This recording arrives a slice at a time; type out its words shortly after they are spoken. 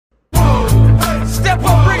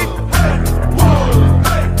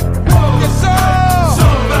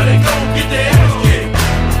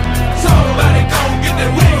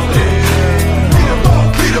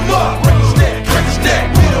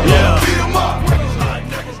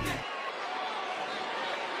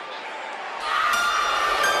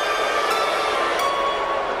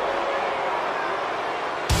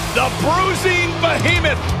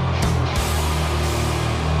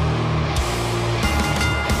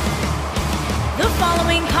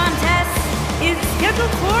following contest is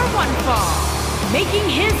scheduled for one fall. Making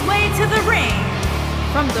his way to the ring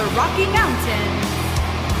from the Rocky Mountains,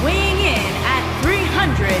 weighing in at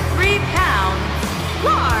 303 pounds,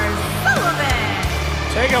 Lars Sullivan.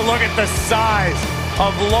 Take a look at the size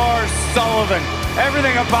of Lars Sullivan.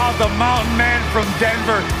 Everything about the mountain man from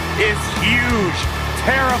Denver is huge,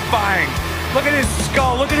 terrifying. Look at his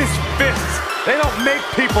skull, look at his fists. They don't make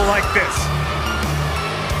people like this.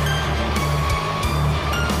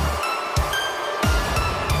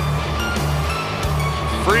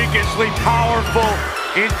 Freakishly powerful,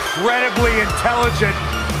 incredibly intelligent.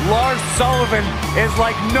 Lars Sullivan is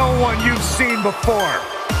like no one you've seen before.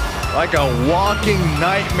 Like a walking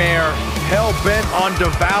nightmare, hell-bent on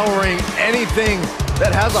devouring anything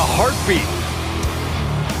that has a heartbeat.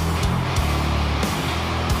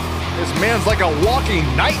 This man's like a walking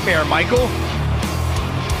nightmare, Michael.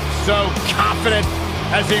 So confident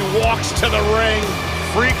as he walks to the ring.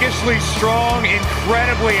 Freakishly strong,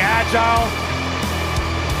 incredibly agile.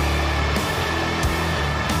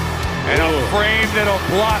 And a frame that'll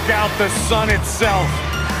block out the sun itself.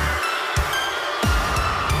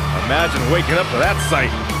 Imagine waking up to that sight.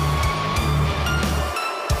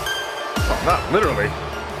 Well, not literally.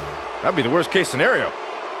 That'd be the worst case scenario.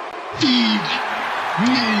 Feed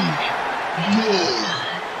me more.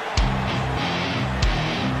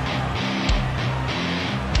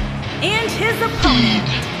 And his opponent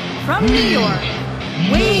from New York,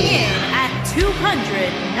 weighing in at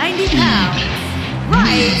 290 pounds,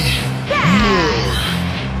 Ryback.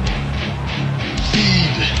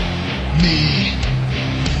 Feed me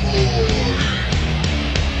more.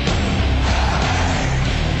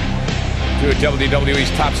 Two of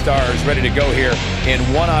WWE's top stars ready to go here in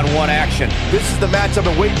one-on-one action. This is the match I've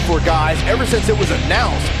been waiting for, guys. Ever since it was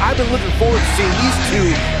announced, I've been looking forward to seeing these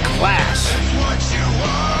two clash.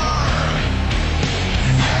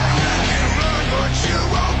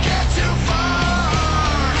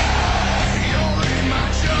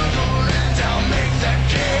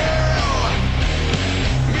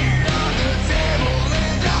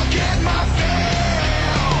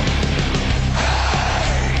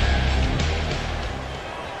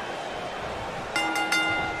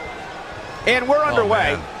 And we're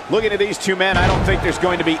underway. Looking at these two men, I don't think there's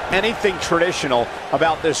going to be anything traditional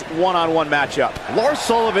about this one-on-one matchup. Lars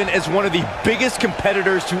Sullivan is one of the biggest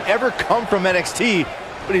competitors to ever come from NXT,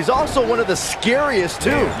 but he's also one of the scariest, too.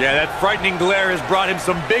 Yeah, that frightening glare has brought him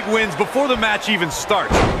some big wins before the match even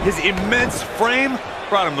starts. His immense frame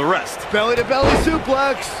brought him the rest. Belly-to-belly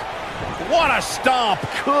suplex. What a stomp.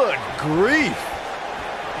 Good grief.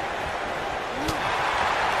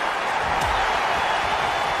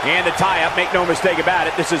 And the tie-up, make no mistake about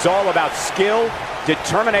it, this is all about skill,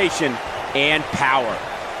 determination, and power.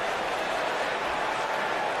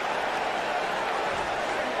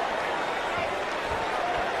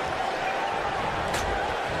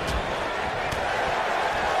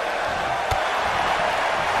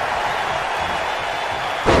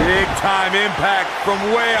 Big-time impact from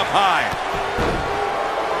way up high.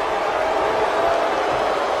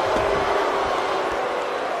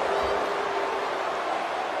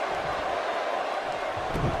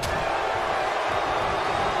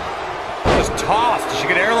 Tossed. She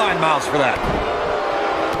get airline miles for that.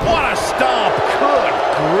 What a stomp. Good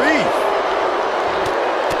grief.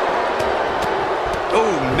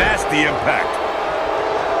 Oh, nasty impact.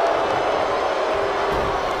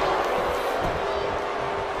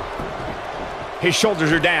 His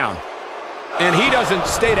shoulders are down. And he doesn't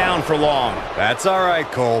stay down for long. That's all right,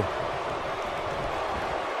 Cole.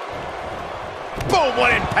 Boom,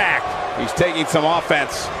 what impact. He's taking some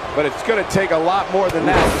offense, but it's going to take a lot more than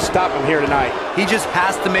that to stop him here tonight. He just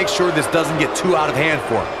has to make sure this doesn't get too out of hand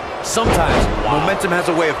for him. Sometimes, momentum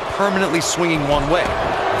has a way of permanently swinging one way.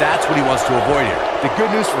 That's what he wants to avoid here. The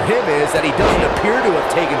good news for him is that he doesn't appear to have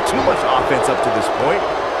taken too much offense up to this point,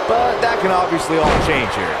 but that can obviously all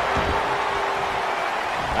change here.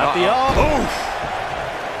 At the off. Oof.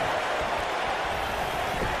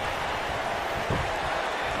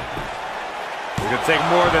 It's going to take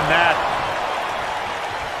more than that.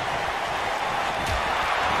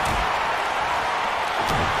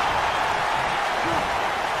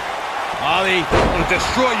 Ollie will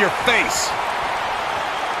destroy your face.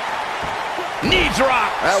 Knee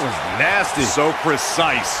drop. That was nasty. So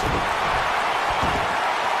precise.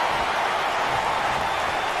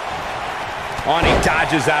 On, he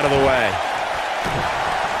dodges out of the way.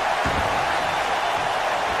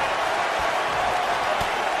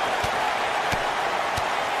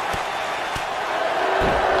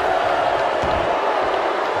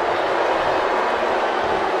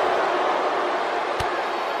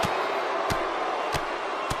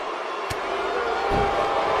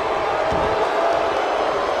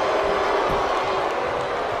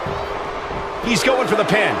 He's going for the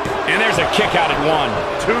pin. And there's a kick out at 1.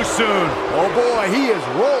 Too soon. Oh boy, he is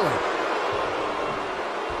rolling.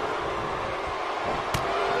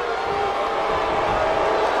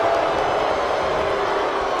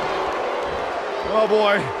 Oh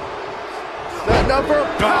boy. Setting up for a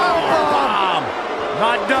powerbomb.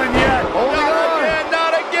 Not done yet. Holding on. Again,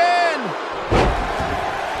 not again.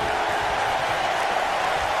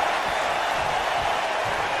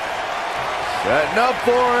 Setting up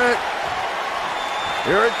for it.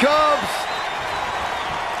 Here it comes.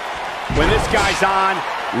 When this guy's on,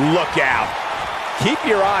 look out. Keep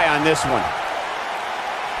your eye on this one.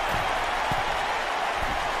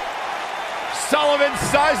 Sullivan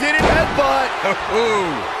sizing it headbutt.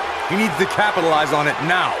 He needs to capitalize on it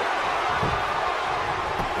now.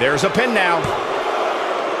 There's a pin now.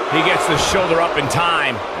 He gets the shoulder up in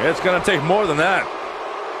time. It's going to take more than that.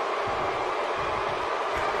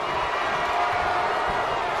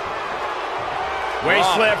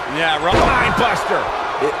 Waist slip. Yeah, spine buster.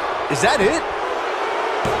 Is that it?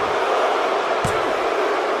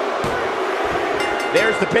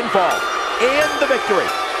 There's the pinfall and the victory.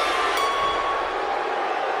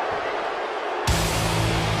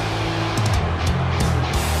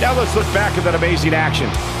 Now let's look back at that amazing action.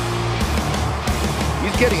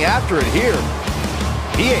 He's getting after it here.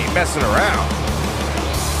 He ain't messing around.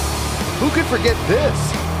 Who could forget this?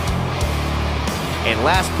 And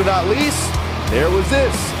last but not least, there was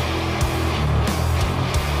this.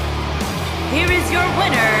 Here is your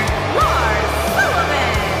winner, Lars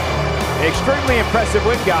Sullivan. Extremely impressive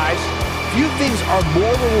win, guys. Few things are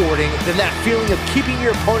more rewarding than that feeling of keeping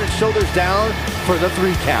your opponent's shoulders down for the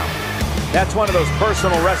 3 count. That's one of those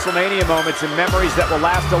personal WrestleMania moments and memories that will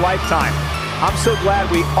last a lifetime. I'm so glad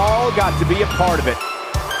we all got to be a part of it.